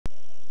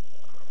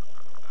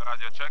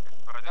Radio check.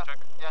 Radio check.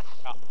 Yes.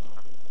 Yeah.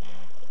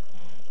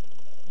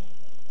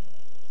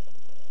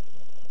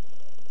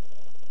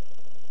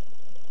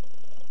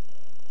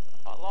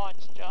 My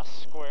line's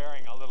just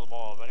squaring a little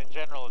more, but in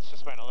general it's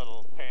just been a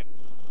little pin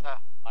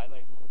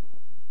lately.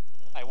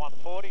 Hey,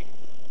 140.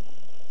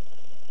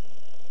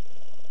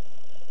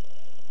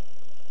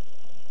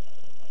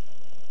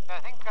 I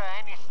think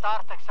any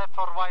start except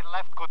for wide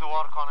left could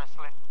work,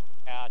 honestly.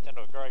 Yeah, I tend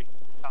to agree.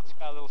 Let's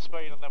go a little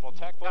speed and then we'll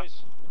tack,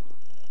 please.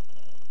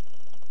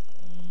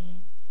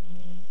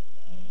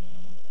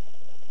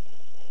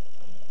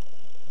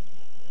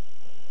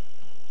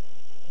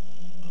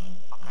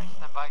 Okay,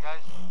 stand by,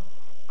 guys.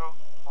 2,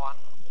 1.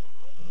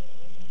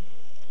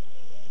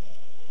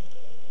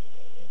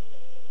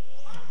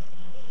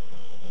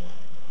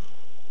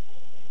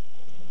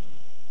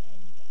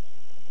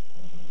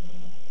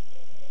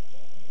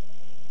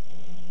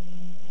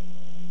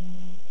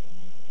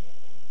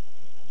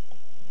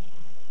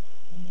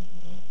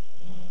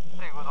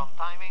 Pretty good on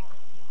timing.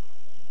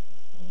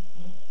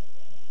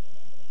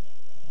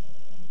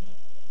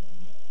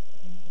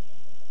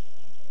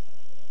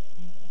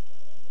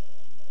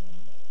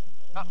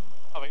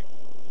 Copy.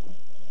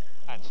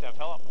 And stand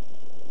fella.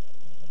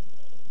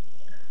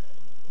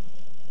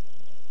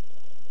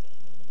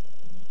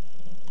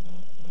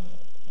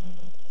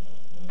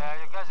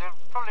 You guys will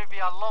probably be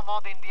a low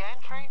mode in the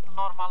entry,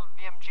 normal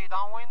VMG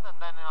downwind, and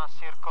then in a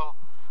circle,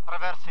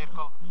 reverse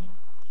circle.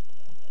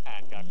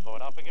 And go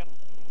forward up again.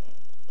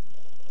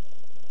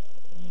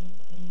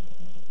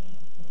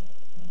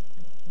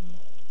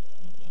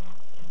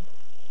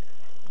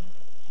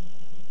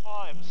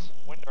 Times,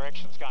 wind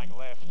direction's going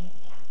left,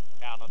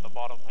 down at the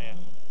bottom here.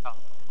 Oh.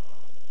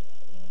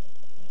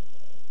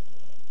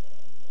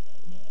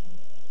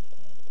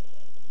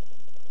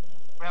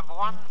 We have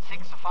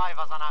 165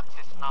 as an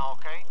axis now,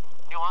 okay?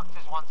 New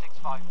axis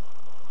 165.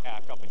 Yeah,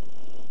 copy.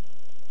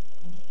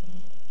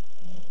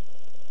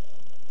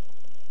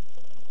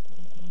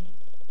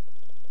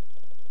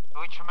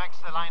 Which makes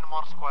the line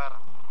more square.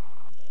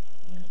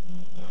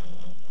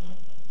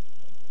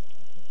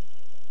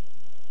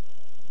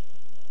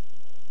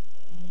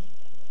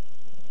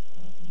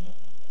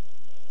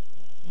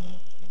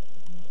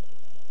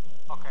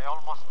 Okay,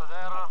 almost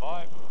there.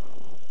 5,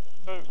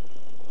 2,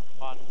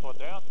 1, foot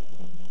down.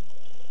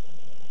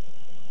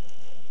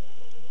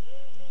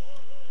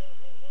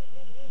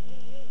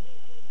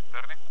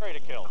 Turning. 3 to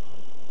kill.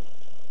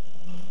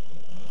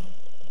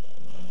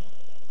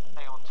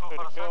 Hang on, 2 2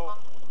 for to a kill.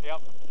 second.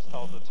 Yep, just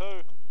hold the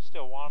 2.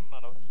 Still 1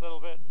 and a little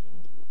bit.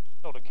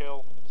 Still to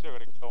kill. 0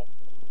 to kill.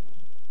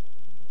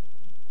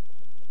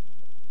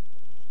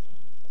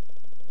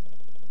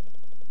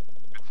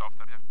 Bit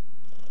softer, yeah.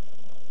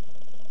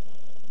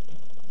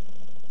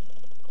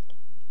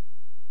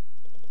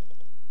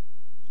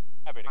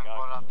 Happy to I'm go.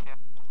 going up here.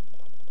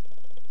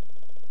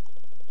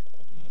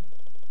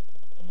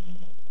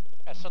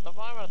 Yes, at the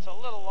moment it's a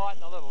little light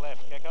and a little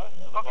left, Gecko.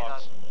 In the Copy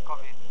box. that.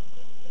 Copy.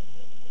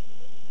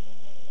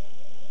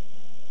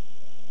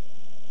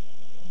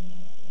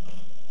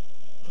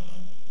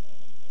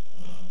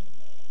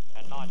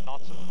 And 9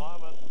 knots at the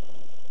moment.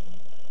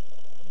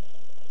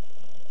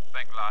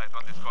 Staying light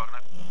on this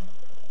corner.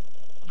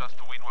 Just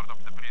to windward of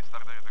the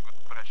pre-star, there is a good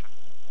pressure.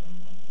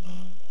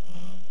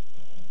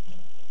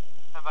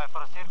 Stand by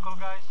for a circle,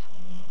 guys.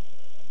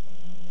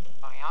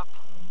 Coming up.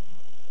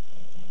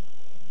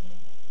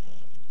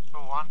 2,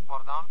 1,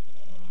 4 down.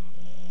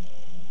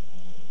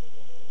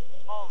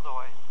 All the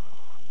way.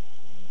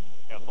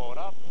 Go forward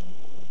up.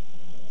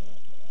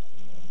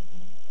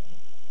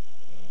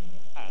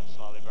 And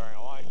slowly bearing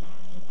away.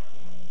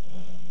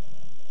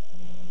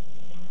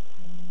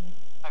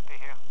 Happy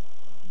here.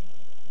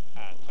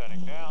 And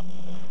turning down.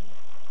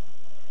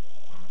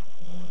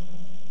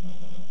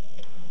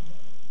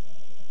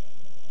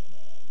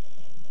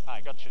 I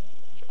got you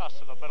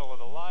just in the middle of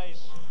the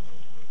lays.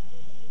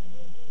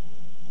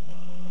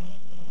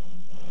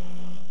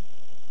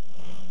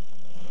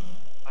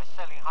 By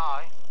selling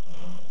high.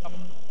 Up.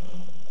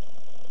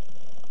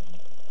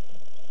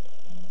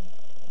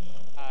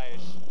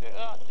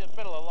 The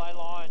middle of lay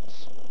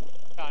lines,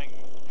 going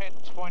pin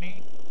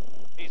 20.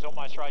 He's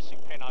almost racing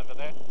pin over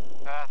there.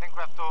 I think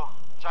we have to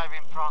jive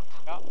in front.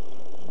 Yep.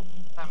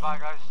 Stand by,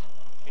 guys.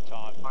 Good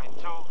time. Going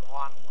 2,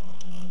 1.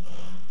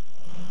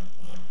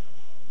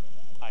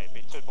 Hey, a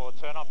bit too board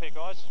turn up here,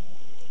 guys.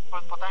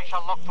 Good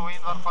potential lock to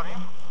inward for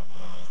him.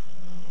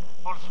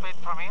 Full speed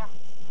from here.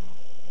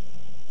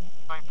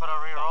 Going for a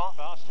reroll.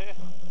 Fast here.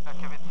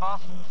 Keep it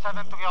fast.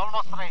 7 to go,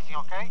 almost racing,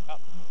 okay? Yep.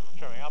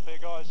 Trimming up here,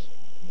 guys.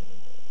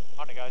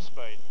 On to go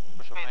speed.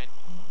 Push your main.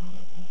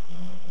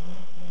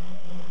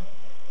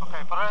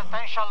 Okay,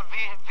 potential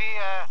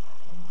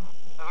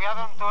we have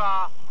him to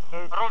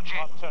Ruji.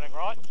 I'm turning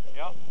right.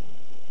 Yep.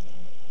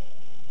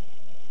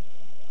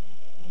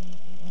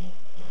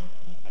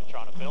 Okay,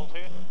 trying to build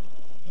here.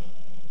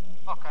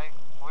 Okay,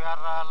 we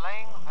are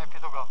laying, happy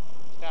to go.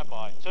 Stand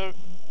by. 2,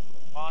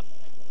 1,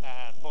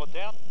 and board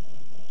down.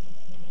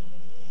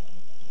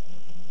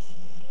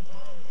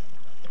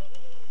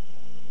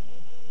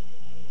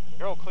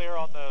 You're all clear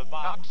on the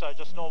mark, Yeah. so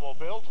just normal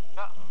build.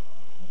 Yeah.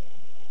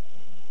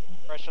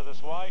 Pressure this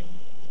way.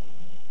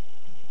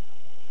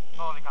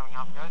 Slowly coming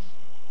up, guys.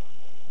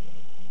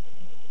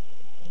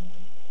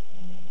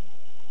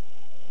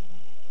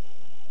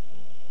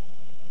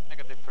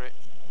 -3.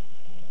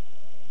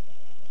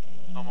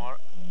 No more.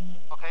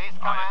 Okay, he's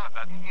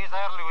coming. He's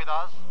early with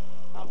us.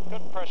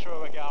 Good pressure where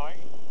we're going.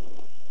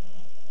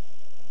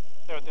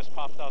 See what this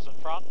puff does in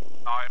front.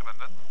 Higher than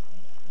that.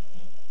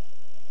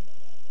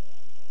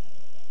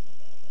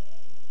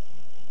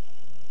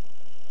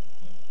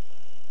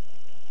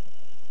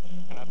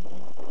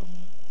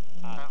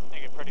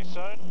 Think it pretty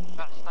soon.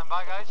 Yeah, stand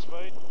by, guys.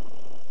 Speed.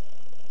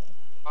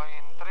 Going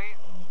in 3,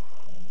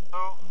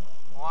 2,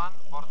 1,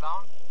 board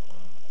down.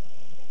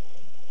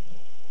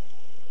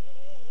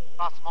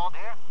 Fast mode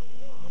here.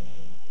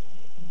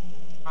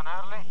 Run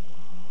early.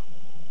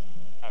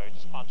 Oh, we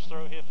just punch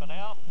through here for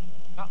now.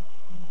 Yeah.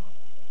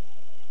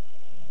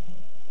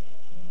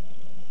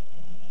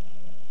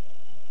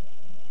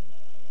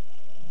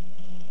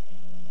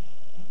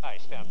 Hey,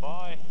 stand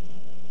by.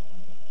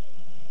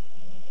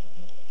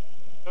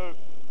 2,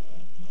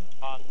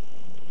 1.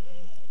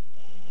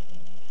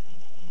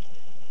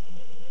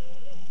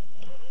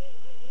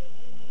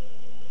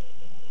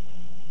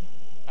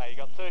 Hey, you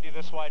got 30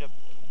 this way to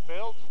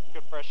build.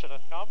 Good pressure to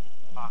come.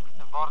 Fuck,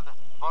 the board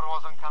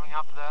wasn't coming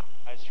up there.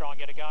 Hey, let's try and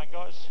get it going,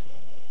 guys.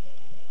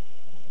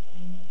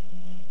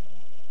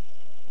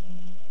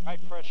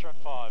 Great pressure at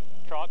 5.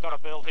 Got to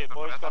build here,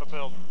 boys. Got to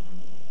build.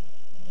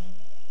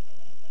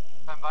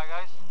 Stand by,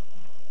 guys.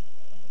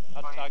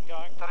 Let's start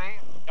going. 3,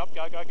 Yep,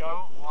 go, go, 2,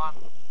 go. 1.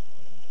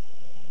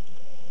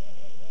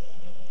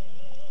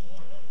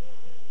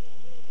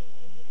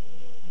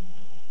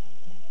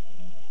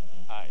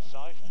 Hey,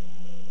 safe.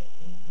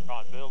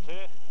 Try and build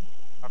here.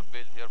 Hard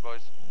build here,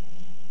 boys.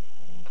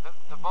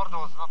 The board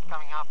was not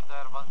coming up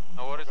there, but...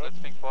 No worries, Good. let's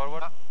think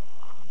forward.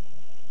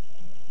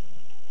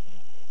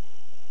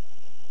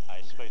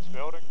 Hey, speed's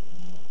building.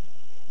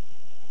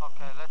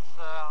 Okay, let's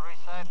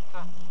reset.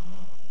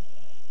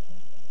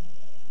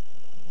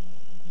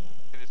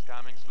 It is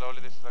coming slowly,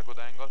 this is a good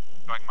angle.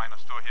 Going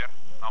 -2 here.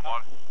 No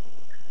more.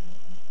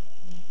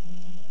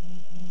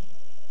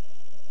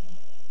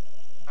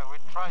 We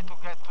try to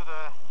get to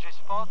the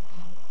G-spot.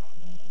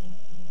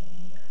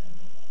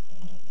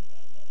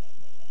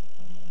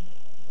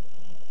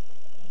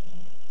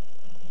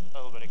 A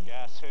little bit of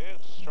gas here.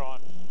 Let's try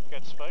and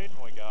get speed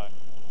and we go.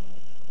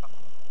 A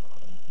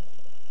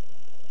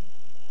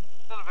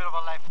little bit of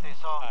a lefty,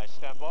 so... Hey,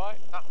 stand by.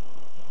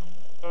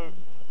 2,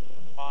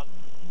 1.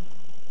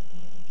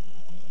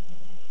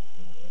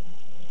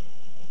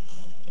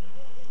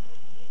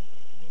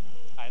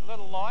 Hey,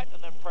 little light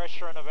and then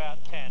pressure in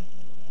about 10.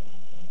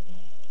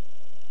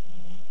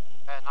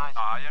 Nice.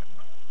 Higher.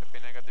 Happy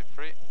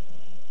 -3.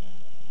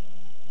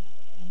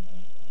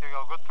 Here we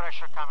go, good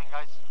pressure coming,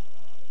 guys.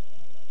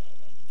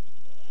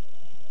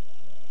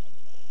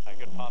 Hey,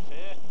 good puff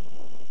here.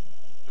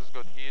 This is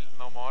good, heel,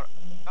 no more.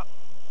 Yep.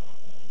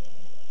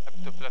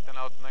 Happy to flatten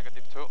out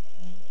 -2.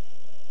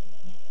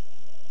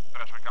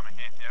 Pressure coming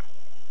in here.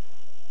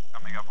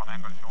 Coming up on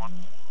angle if you want.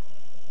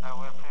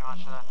 We're pretty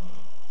much there.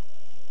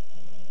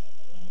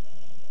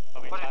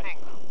 What do you think?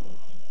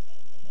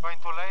 Going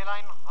to ley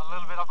line, a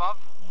little bit above?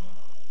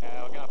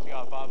 Yeah, we're going to have to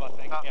go above, I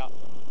think. Yeah.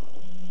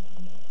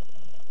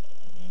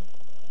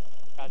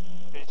 And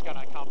he's going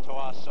to come to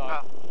us, so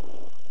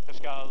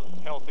just go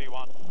healthy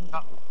one.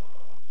 Yeah.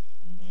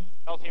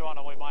 Healthy one,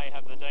 and we may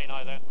have the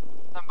Dino then.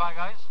 Stand by,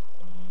 guys.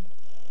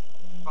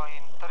 Going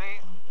in 3,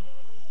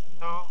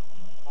 2,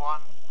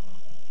 1.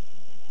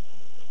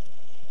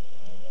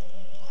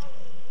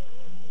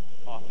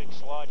 Oh, big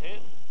slide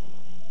here.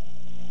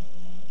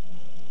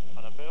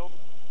 On a build.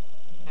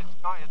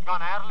 It's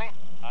gone early.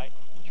 Hey,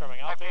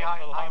 trimming up Happy here.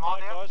 Little high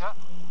mode here. guys. Yeah.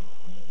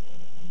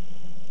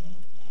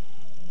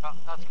 Yeah,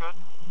 that's good.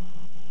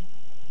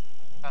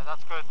 Yeah,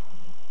 that's good.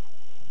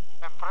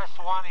 And press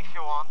 1 if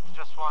you want,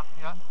 just 1,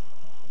 yeah.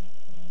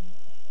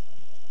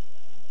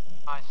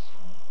 Nice.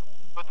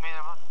 Good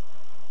minimum.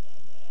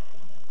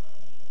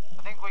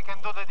 I think we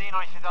can do the Dino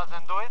if he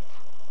doesn't do it.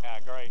 Yeah, I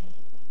agree.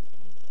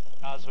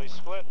 As we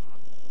split.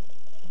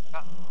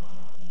 Yeah.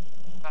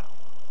 Yeah.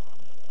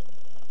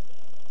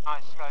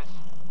 Nice, guys.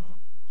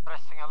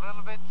 Pressing a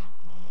little bit.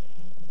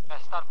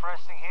 Let's start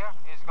pressing here.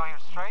 He's going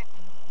straight.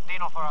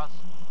 Dino for us.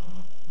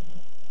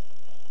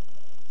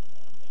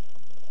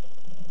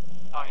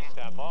 Hey,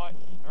 stand by.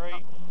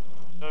 3,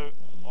 2,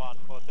 1,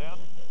 foot down.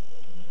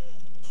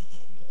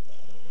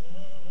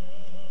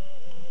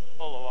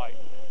 All the way.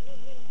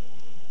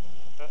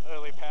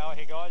 Early power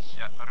here, guys.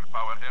 Yeah, early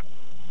power here.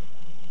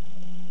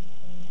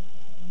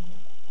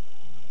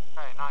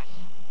 Okay, nice.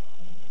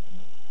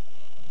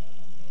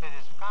 Speed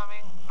is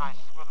coming.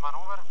 Nice, good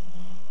maneuver.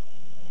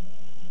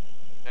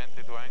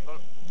 Gently to angle.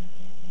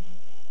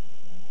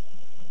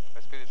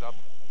 The speed is up.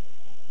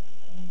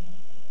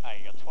 Hey,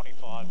 you got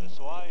 25 this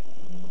way.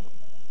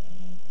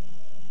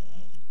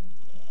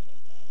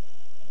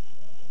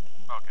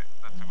 Okay,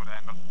 that's a good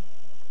angle.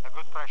 A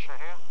good pressure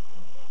here.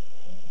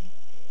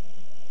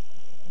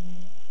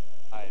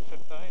 Aye,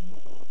 15.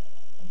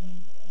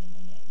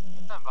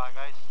 Stand by,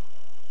 guys.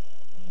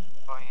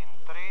 Going in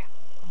 3,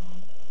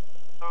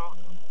 2,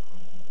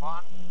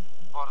 1,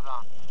 4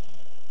 down.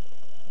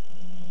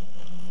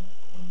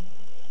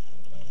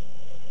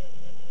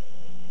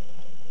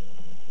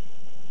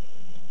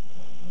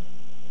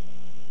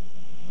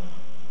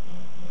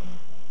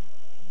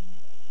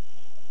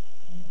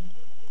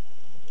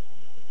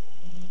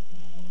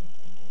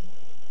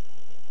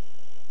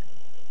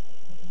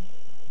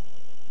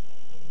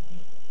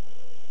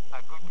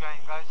 Good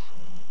going, guys.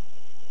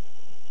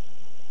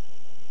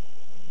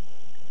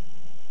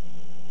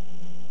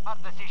 Hard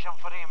decision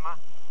for him.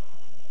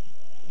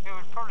 He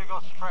will probably go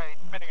straight.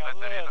 Getting a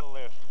little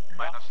lift.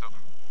 Minus 2.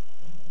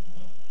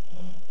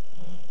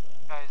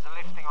 Yeah, he's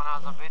lifting on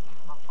us a bit,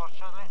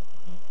 unfortunately.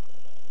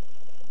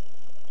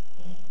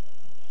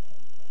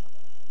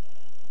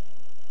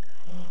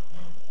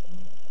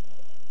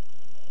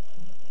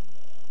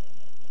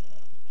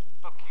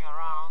 Looking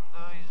around,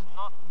 is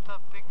not a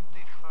big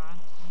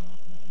difference.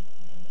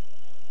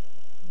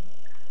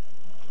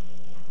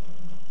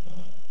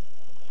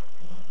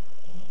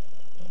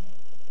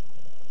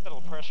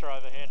 Little pressure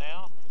over here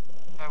now.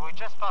 Okay, we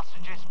just passed the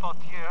G spot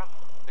here.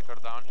 Take her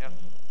down here.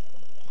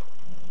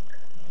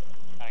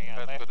 Hang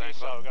out That's good lefty,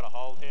 so angle. we've got a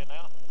hold here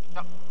now.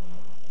 Yep.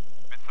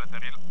 Bit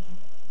flatter hill.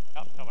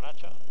 Yep, coming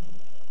at you.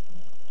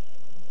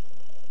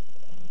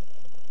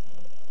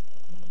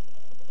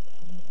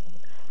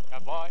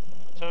 Stand by.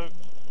 2.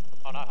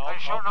 Oh no, hold. Are you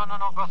sure? Hold.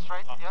 No, go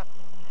straight. Oh. Yeah.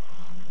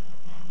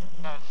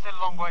 Yeah, it's still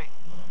a long way.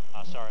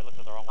 Oh, sorry, looked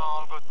at the wrong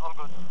No, one. all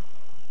good.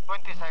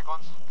 20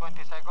 seconds,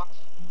 20 seconds.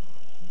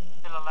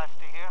 Still a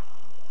lefty here.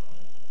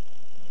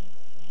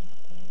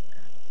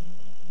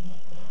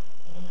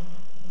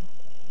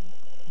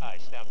 Hey,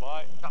 stand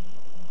by. Yep.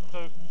 2,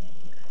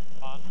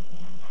 1.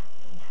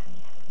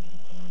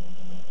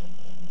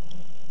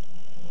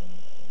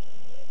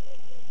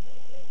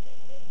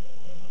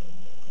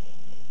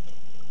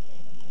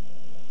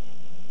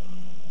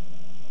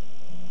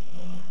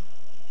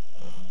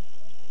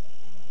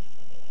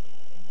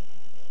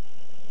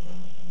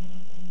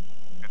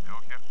 Get the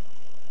hook here.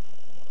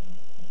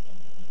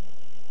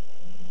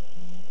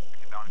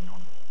 Take it down if you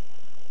want.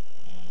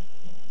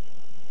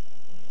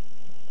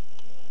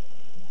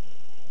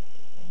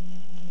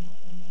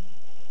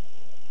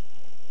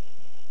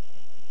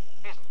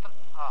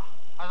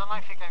 I don't know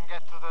if he can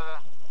get to the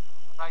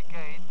right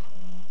gate.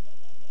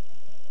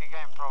 He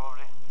can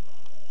probably.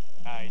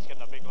 He's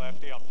getting a big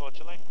lefty,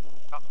 unfortunately.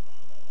 Yep.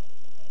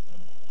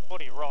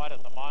 40 right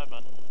at the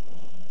moment.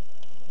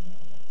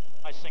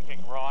 I thinking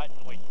right,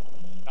 and we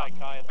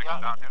okay at the Take it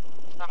moment. down here.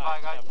 Stand by,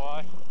 guys. Stand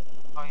by.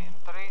 Going in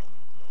 3,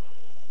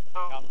 2,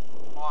 Yep.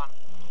 1.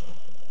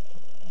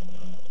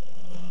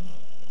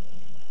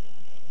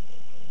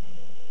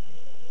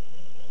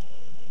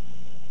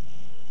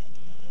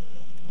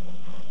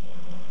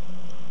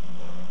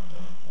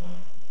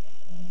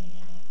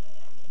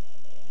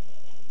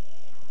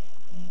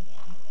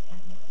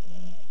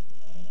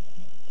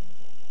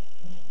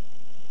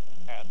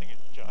 I think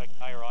it's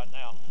okay right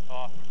now.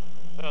 Oh,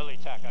 early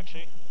tack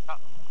actually. Yep.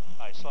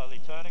 Hey, slowly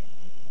turning.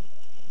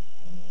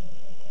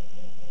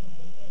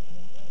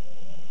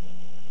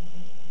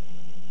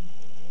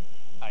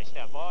 Hey,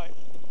 stand by.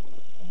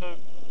 2,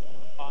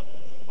 1.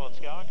 What's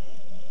going?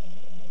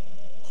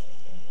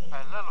 A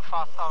little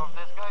fast out of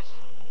this, guys.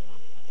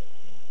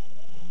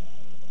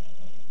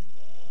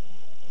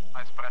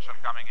 Nice pressure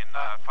coming in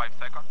 5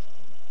 seconds.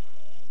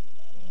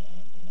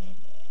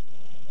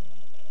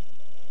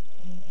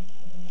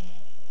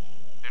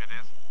 Here it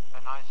is.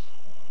 Nice.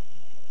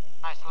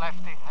 Nice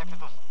lefty. Happy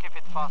to keep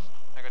it fast.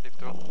 Negative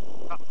 2. Yep.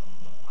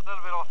 A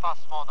little bit of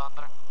fast mode,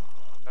 Andre.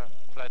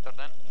 Flatter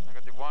then.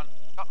 Negative 1.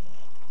 Yep.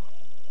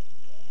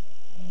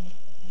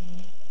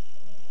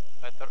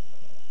 Flatter.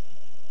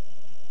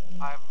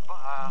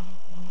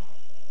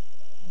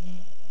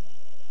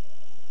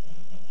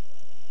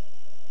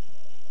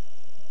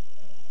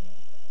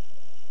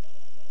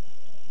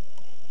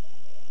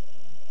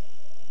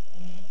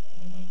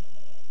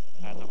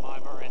 At the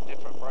moment we're in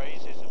different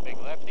breeze, is a big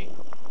lefty.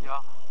 Yeah.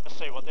 Let's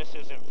see what this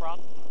is in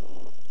front.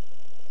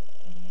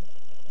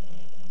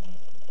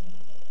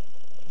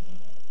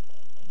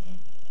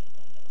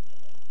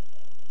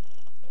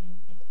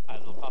 A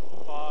little puff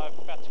of 5,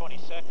 about 20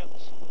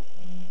 seconds.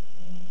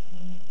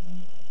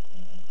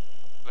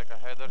 Like a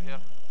header here.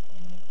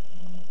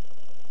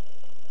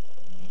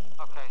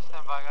 Okay,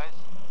 stand by, guys.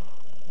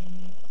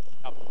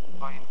 Up.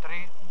 Going in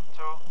 3,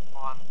 2,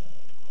 1.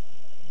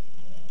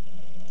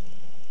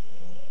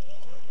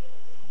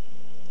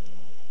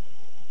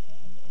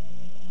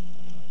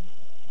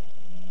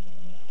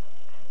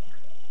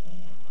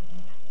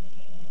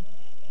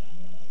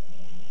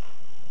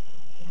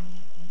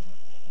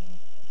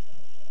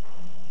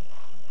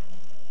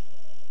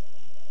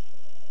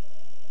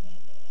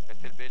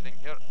 Still building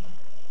here.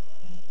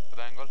 Good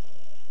angle.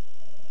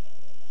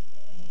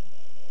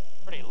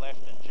 Pretty left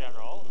in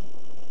general.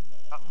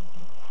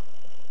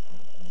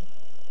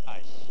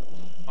 Nice.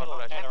 More Little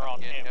pressure header on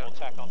coming in him, here. we'll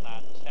tack on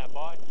that. Stand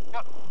by.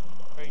 Yep.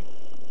 3,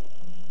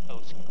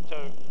 2,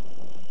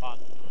 1.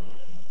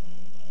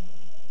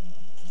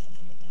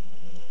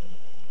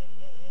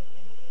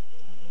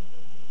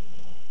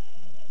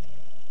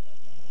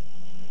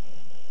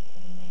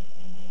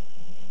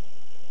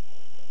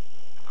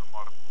 Little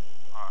more.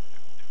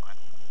 You're fine.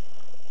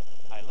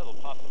 A little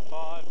puff of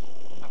 5.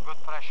 A good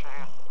pressure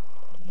here.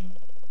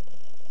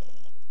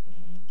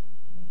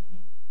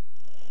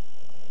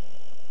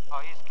 Oh,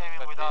 he's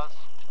coming with us.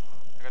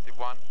 Negative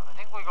 1. I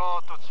think we go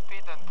to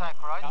speed and tech,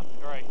 right? Yep,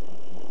 great.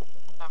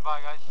 Stand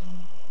by, guys.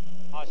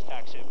 Nice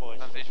taxi, boys.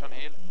 Transition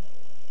hill.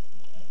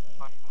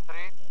 3,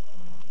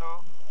 2,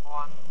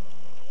 1.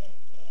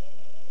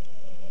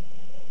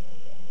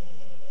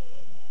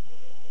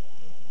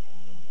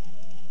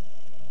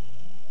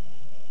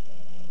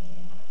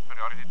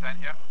 Priority 10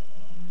 here.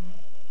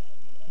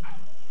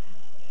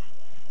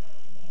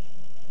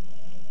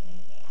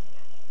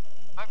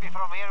 Maybe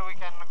from here we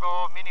can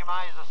go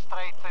minimize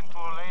straight into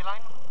ley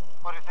line.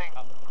 What do you think?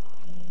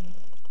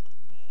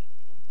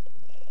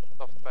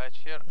 Soft patch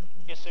here.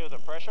 You see the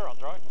pressure on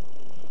drone?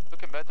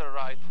 Looking better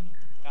right.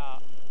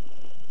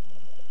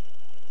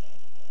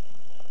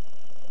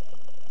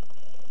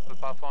 Full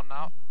puff on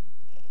now.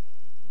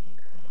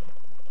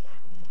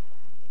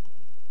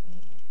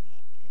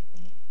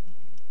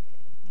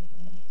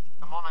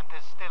 The moment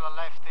is still a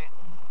lefty.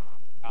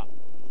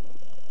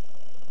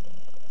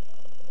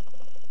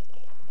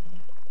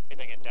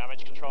 Anything in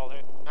damage control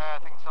here? Yeah, I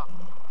think so.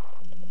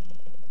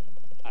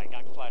 Hey,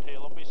 going flat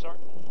heel on me, sorry.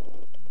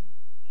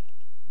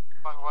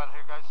 Going well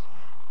here, guys.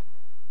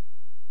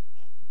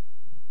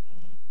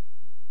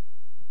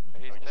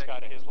 He's We just go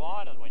to his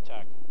line and we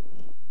tack.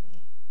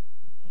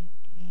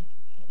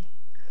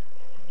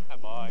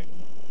 And by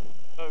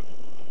 2,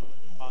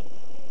 1.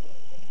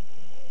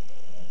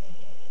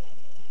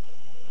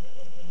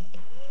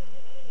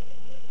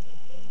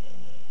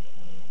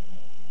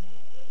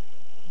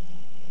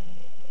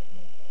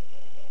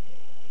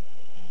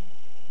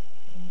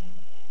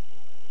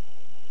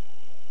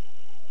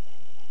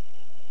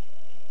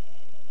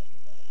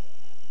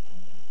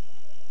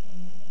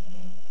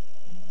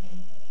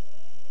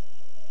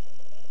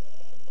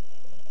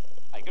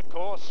 Hey, good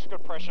course,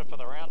 good pressure for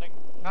the rounding.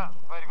 Yeah,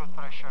 very good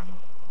pressure.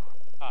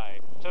 Hey,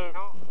 2,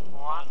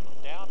 1,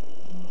 down.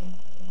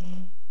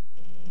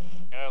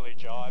 Early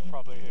jibe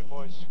probably here,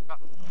 boys. Yeah.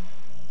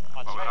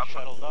 Once you get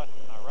settled though,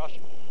 no rush.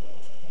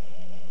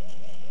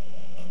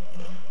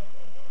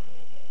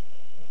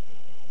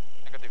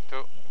 Negative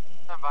 2.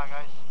 Stand by,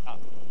 guys.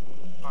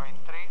 Going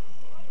 3,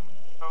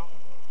 2,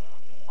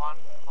 1,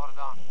 more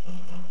down.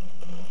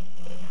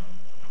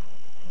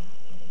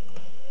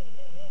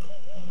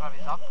 Drive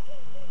is up.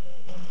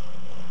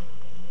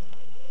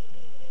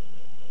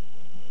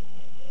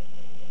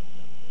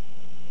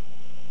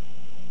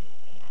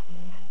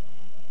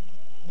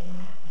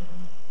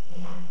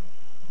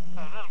 A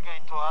little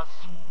gain to us.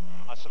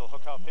 Nice little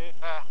hook up here.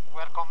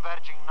 We're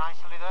converging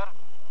nicely there.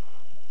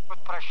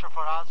 Good pressure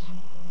for us.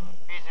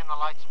 He's in the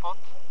light spot.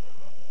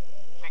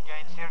 Big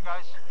gains here,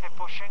 guys. Keep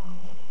pushing.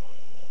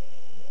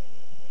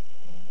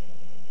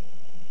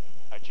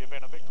 Hey, jib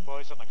in a bit,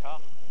 boys, on the car.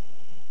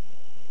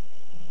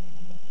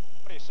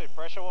 What do you see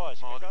pressure-wise?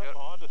 Keep going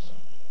behind us.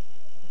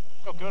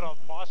 Feel good on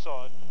my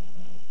side.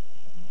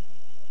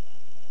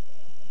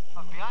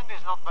 Behind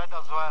is not bad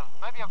as well.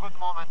 Maybe a good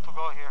moment to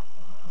go here.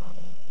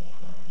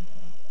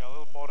 Got a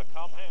little more to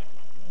come here.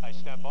 Hey,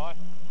 stand by.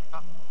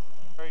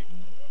 3,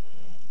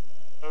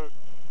 2,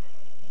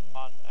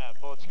 1,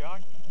 and board's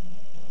going.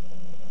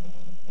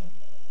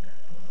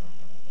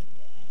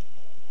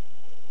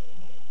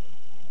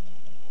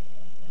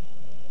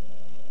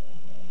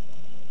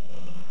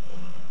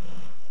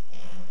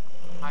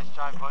 Nice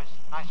drive, boys.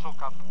 Nice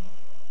hook up.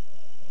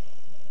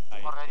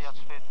 Hey, Already at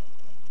speed.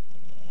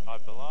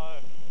 Right below.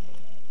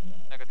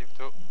 Negative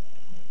 2.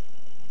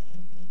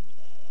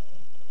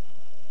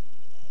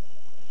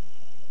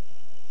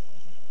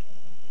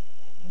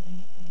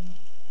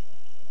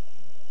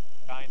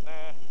 Gain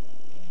there.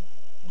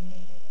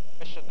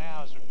 Question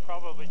now is we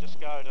probably just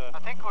go to... I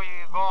think we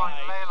go on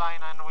ley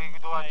line and we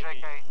do a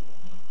JK.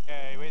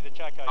 Yeah, we either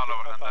JK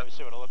or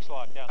see what it looks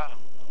like down there.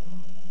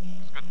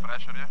 It's good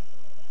pressure, yeah.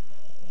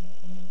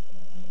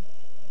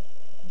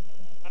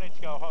 I need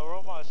to go, we're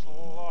almost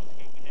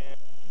locking here.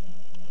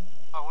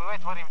 Oh, we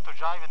wait for him to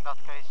drive in that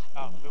case.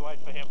 We wait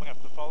for him, we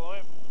have to follow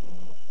him.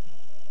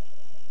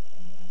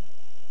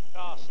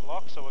 Just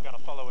lock, so we're going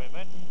to follow him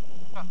in.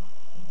 Yeah.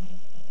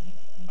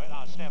 Right,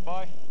 now stand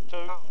by. 2,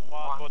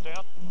 1, go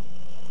down.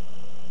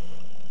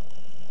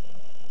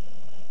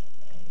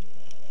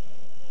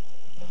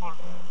 Full.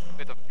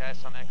 Bit of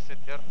gas on exit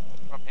here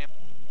from him.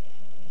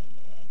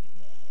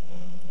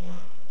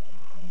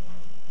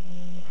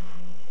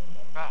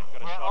 Yeah,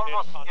 Got a we're shot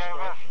almost,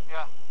 here,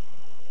 yeah.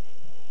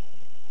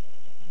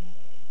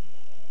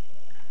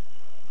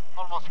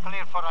 Almost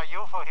clear for a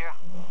UFO here.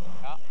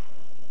 Yeah.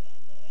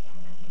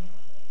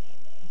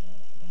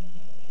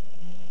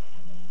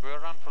 We'll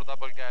run for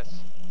double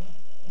gas.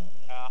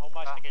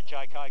 Almost thinking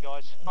JK,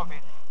 guys. Copy.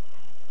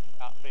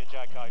 Be a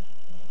JK.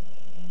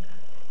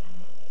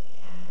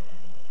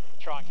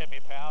 Try and keep me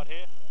powered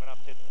here. We're going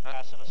to have to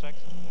pass in a sec.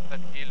 That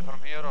heel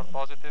from here or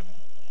positive?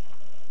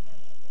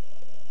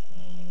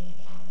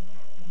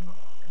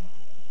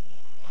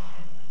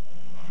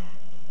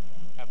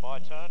 At by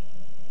turn.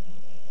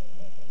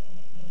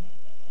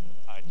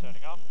 Alright,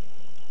 turning up.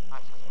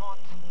 Nice and smooth.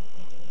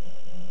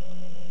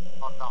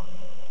 Not down.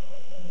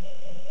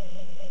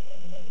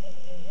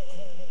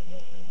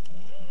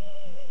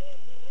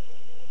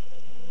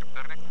 Keep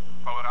turning.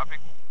 Power upping.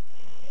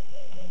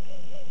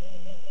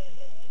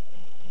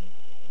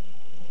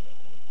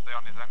 Stay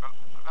on this angle.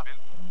 Bill.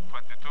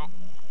 22.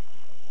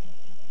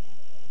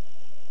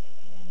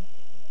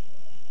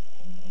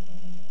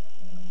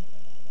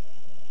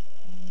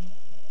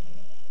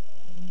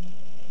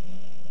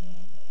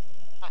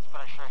 Nice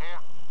pressure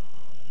here.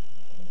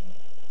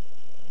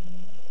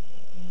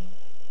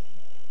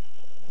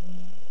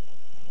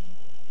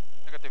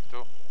 Negative 2.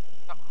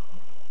 Yep.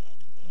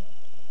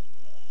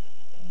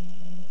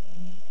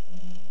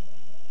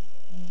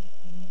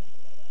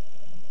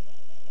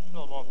 A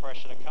little more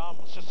pressure to come.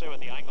 Let's just see what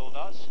the angle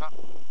does. Yep.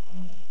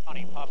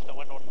 Honey puff to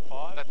windward and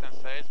 5. Let and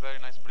say it's very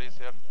nice breeze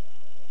here.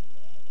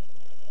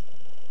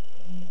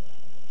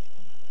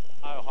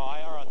 No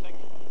higher, I think.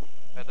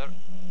 Header.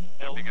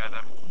 Hill. Big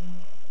header.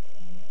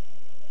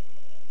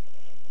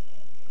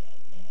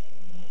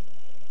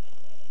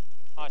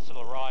 Nice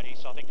little righty,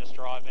 so I think just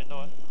drive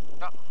into it.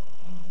 Yep.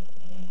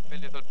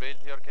 Build little build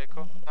here,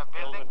 Keiko. Yeah,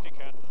 Build building. if you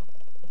can.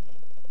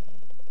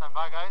 Stand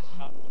by, guys.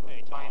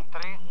 Anytime. In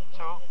 3,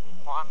 2,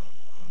 1.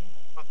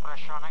 Good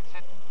pressure on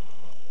exit.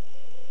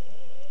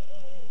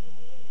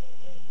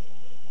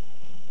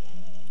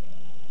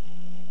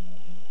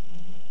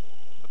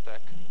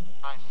 Attack.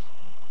 Nice.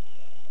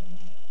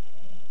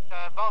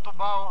 Bow to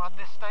bow at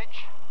this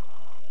stage.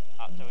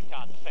 So we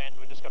can't defend,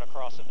 we just got to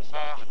cross at this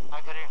stage. I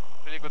agree.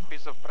 Really good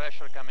piece of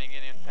pressure coming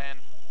in 10.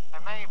 I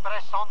may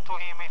press onto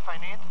him if I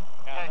need.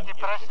 Yeah, keep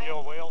pressing.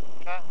 Your wheel.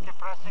 Yeah, keep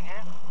pressing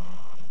here.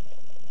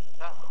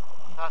 Yeah,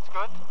 that's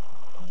good.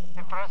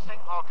 Keep pressing.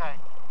 Okay.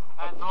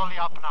 And slowly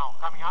up now.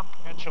 Coming up.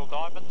 Potential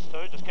diamonds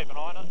too, just keep an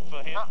eye on it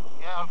for him.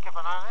 Yeah, I'll keep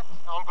an eye on it.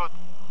 All good.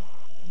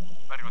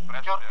 Very good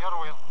pressure.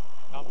 Your wheel.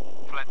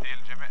 Flat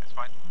heel, Jimmy. It's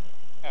fine.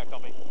 Yeah,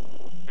 copy.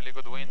 Really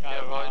good wind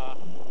here, boys.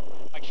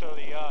 Make sure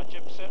the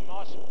jib's set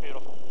nice,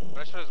 beautiful.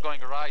 Pressure is going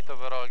right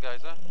overall,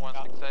 guys.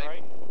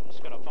 168.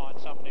 Just got to find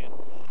something here.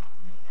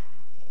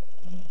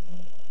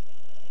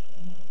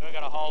 We're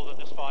going to hold in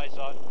this phase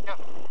though. Yep.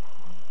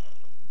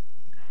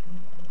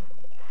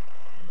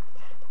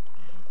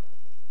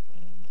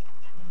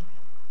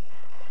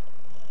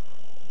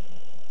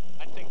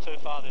 Don't think too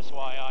far this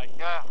way, eh?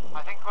 Yeah,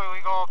 I think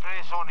we go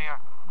pretty soon here.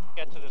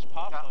 Get to this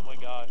puff and we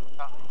go.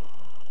 Yeah.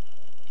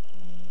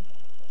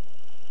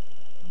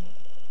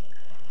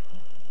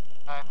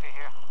 Happy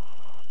here.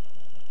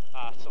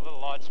 It's a little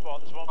light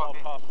spot, there's one more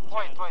puff.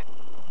 Wait.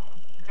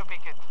 You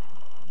pick it.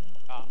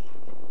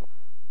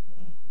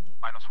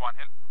 -1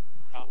 hill.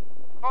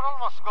 We'll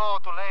almost go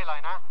to ley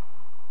line, huh?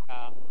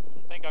 I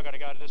think I got to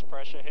go to this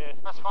pressure here.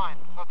 That's fine.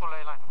 Go to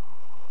ley line.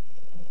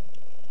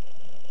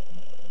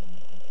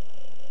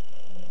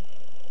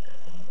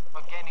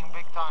 We're gaining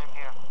big time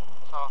here,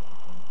 so.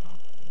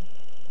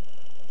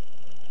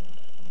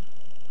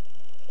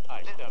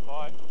 Hey, stand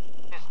by.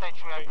 This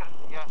stage we are,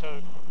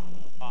 2,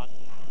 1.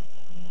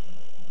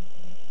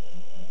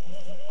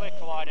 Clear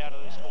collide out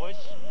of this, boys.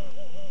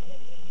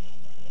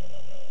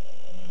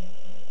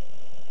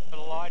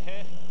 Little light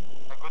here.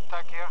 A good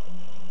tack here. I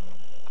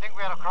think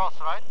we are across,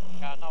 right?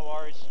 No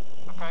worries.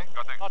 Okay.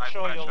 Not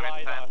sure you'll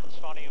lay though. It's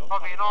funny.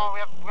 Okay, no, we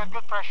have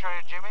good pressure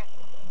here, Jimmy.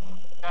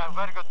 Yeah,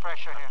 very good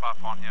pressure here.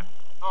 Puff on here.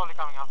 Slowly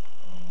coming up.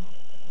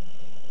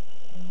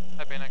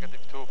 Happy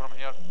 -2 from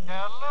here.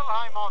 Yeah, a little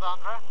high mode,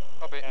 Andre.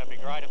 Copy. Yeah, it'd be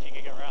great if you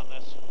could get around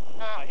this.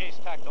 Yeah. He's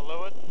tacked a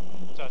leeward,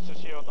 so it's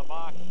just you on the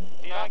mark.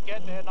 If you don't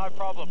get there, no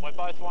problem. We're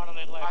both running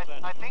in left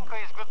then. I think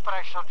he's good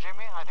pressure,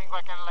 Jimmy. I think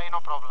we can lay, no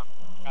problem.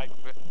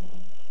 Okay.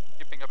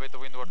 Keeping a bit of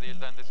windward heel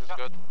then, this is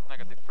good.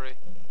 -3.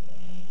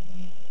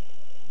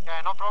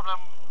 Yeah, no problem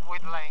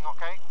with laying,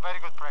 okay? Very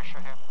good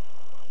pressure here.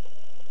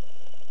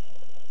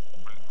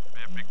 Will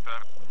be a big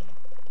turn.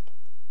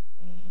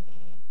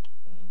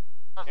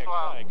 That's Yeah,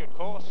 well. okay, good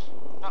course.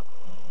 Yeah.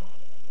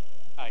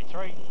 Hey,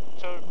 3,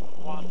 2,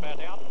 1, bow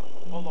down,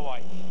 all the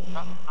way.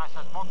 Yeah, nice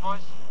and smooth,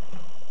 boys.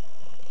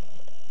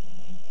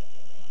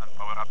 And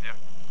power up here.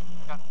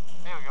 Yeah,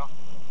 here we go.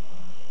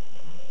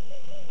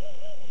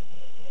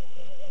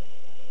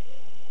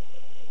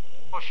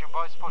 Pushing,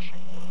 boys,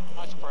 pushing.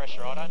 Nice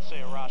pressure, I don't see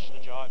a rush to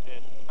jibe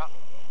here. Yeah.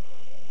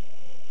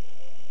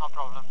 No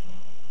problem.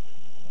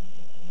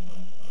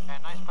 Yeah,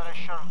 nice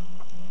pressure.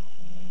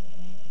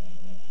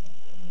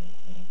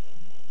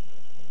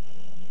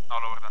 No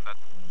lower than that.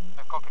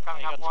 Copy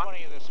coming You up got 1.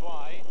 20 this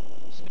way,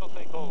 still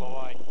think all the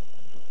way.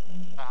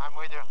 Yeah, I'm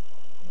with you.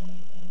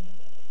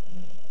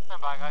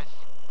 Stand by, guys.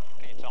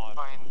 Anytime.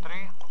 Go in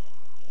 3,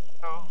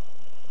 2,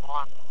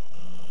 1.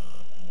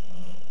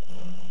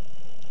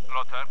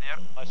 Low turn here.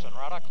 Close and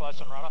rudder, close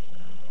and rudder.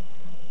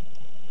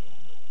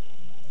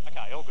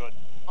 Okay, all good.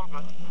 All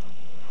good.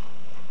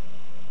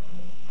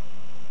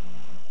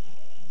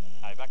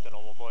 Aye, back to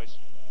normal, boys.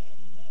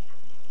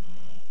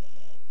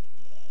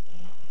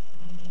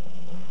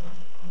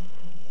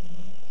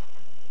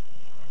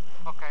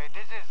 Okay,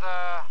 this is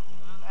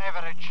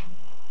average.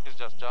 He's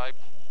just jibed.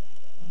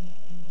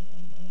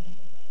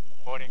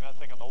 Avoiding that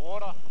thing in the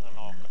water, and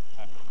I'll go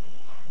back.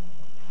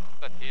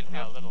 That heel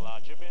here. A little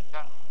jib in.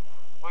 Yeah.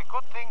 We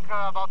could think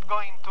about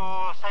going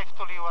to safe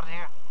to leeward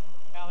here.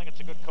 Yeah, I think it's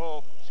a good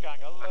call. It's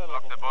going a little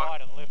lock the boat.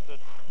 wide and lifted.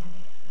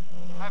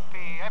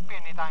 Happy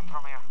any time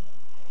from here.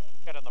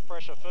 Get in the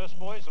pressure first,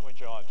 boys, and we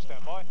jibe.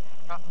 Stand by.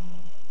 Yeah.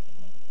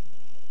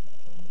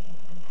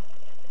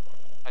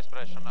 Nice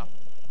pressure now.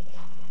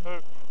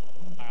 Two.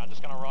 Hang on, I'm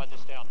just going to ride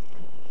this down.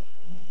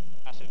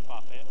 Massive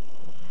puff here.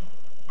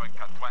 Going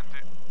cut 20.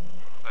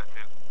 Flat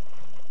hill.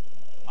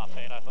 Puff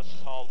here, let's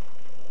just hold.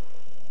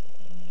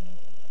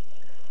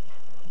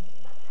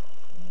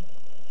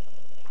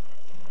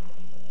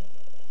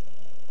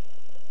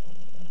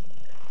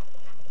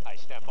 Hey,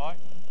 stand by.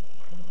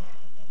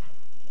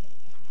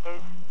 2,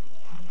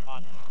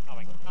 1,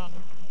 coming down.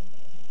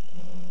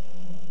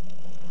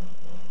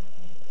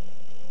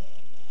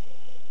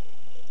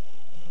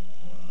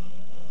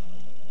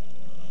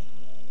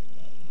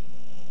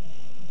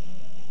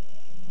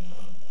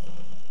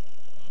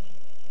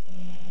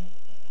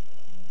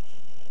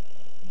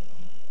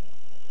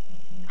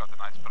 Got a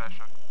nice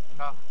pressure.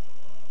 Yeah.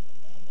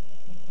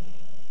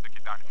 Take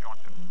it down if you want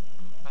to.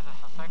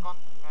 Just a second.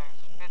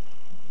 Speed.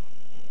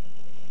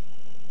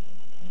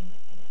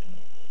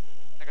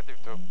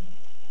 -2.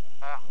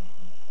 Yeah.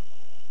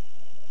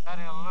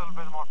 Adding a little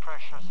bit more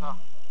pressure, so.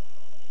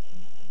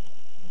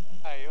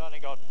 Hey, you only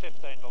got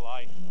 15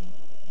 delay.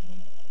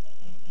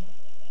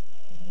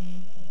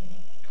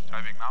 He's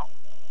driving now.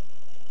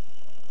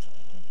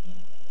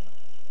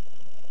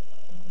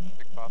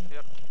 Big puff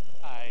here.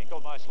 Hey,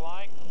 got nice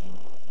laying.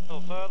 A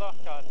little further,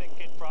 go, I think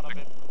in front of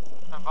him.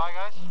 Stand by,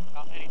 guys.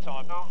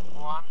 Anytime. 2,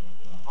 1,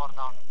 board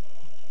down.